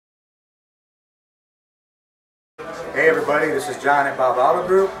Hey everybody, this is John at BoBB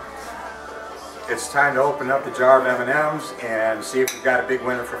Group. It's time to open up the jar of M&Ms and see if we've got a big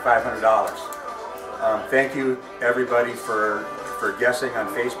winner for $500. Thank you everybody for guessing on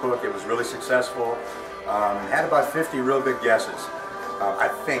Facebook. It was really successful. Had about 50 real good guesses. I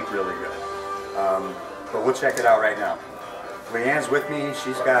think really good. But we'll check it out right now. Leanne's with me.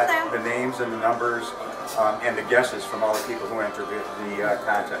 She's got the names and the numbers and the guesses from all the people who entered the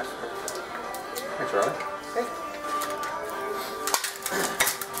contest. Hey Charlie. Hey.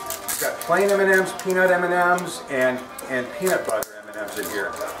 We've got plain M&Ms, peanut M&Ms, and peanut butter M&Ms in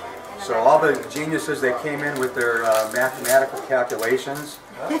here. So all the geniuses that came in with their mathematical calculations,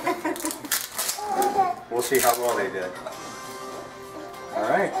 we'll see how well they did. All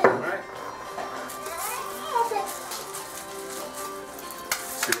right.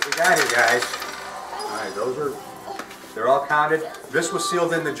 See what we got here, guys. All right, they're all counted. This was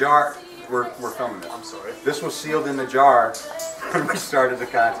sealed in the jar. We're filming this. I'm sorry. This was sealed in the jar when we started the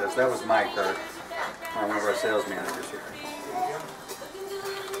contest. That was my card. One of our sales managers here.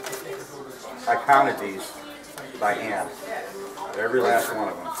 I counted these by hand. Every last one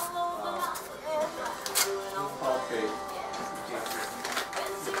of them.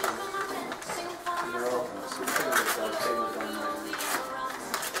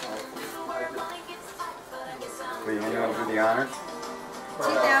 Lee, you want to do the honors?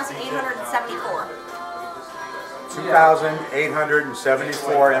 2,874.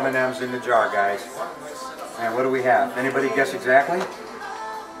 2,874 M&Ms in the jar, guys. And what do we have? Anybody guess exactly?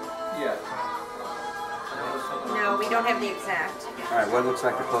 Yeah. No, we don't have the exact. All right, what looks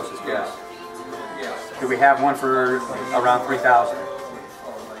like the closest guess? Do we have one for around 3,000?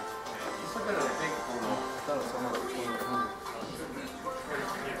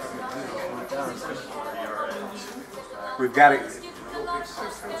 We've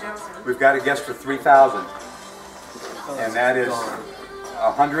got a guess for 3,000, and that is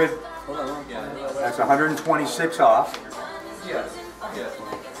 100. That's 126 off. Yes. Yes.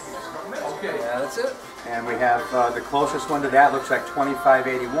 Okay. Yeah, that's it. And we have the closest one to that looks like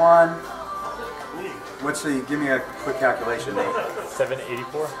 2581. What's the? Give me a quick calculation, Nate.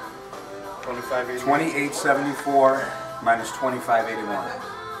 784. 2874 minus 2581.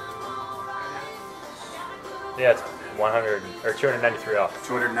 Yeah, it's 100 or 293 off.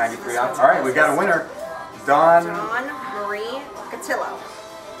 293 off. All right, we got a winner. Dawn Marie Cotillo.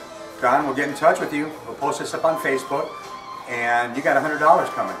 Don, we'll get in touch with you. We'll post this up on Facebook, and you got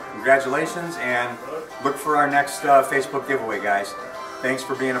 $100 coming. Congratulations, and look for our next Facebook giveaway, guys. Thanks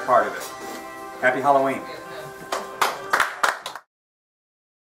for being a part of it. Happy Halloween.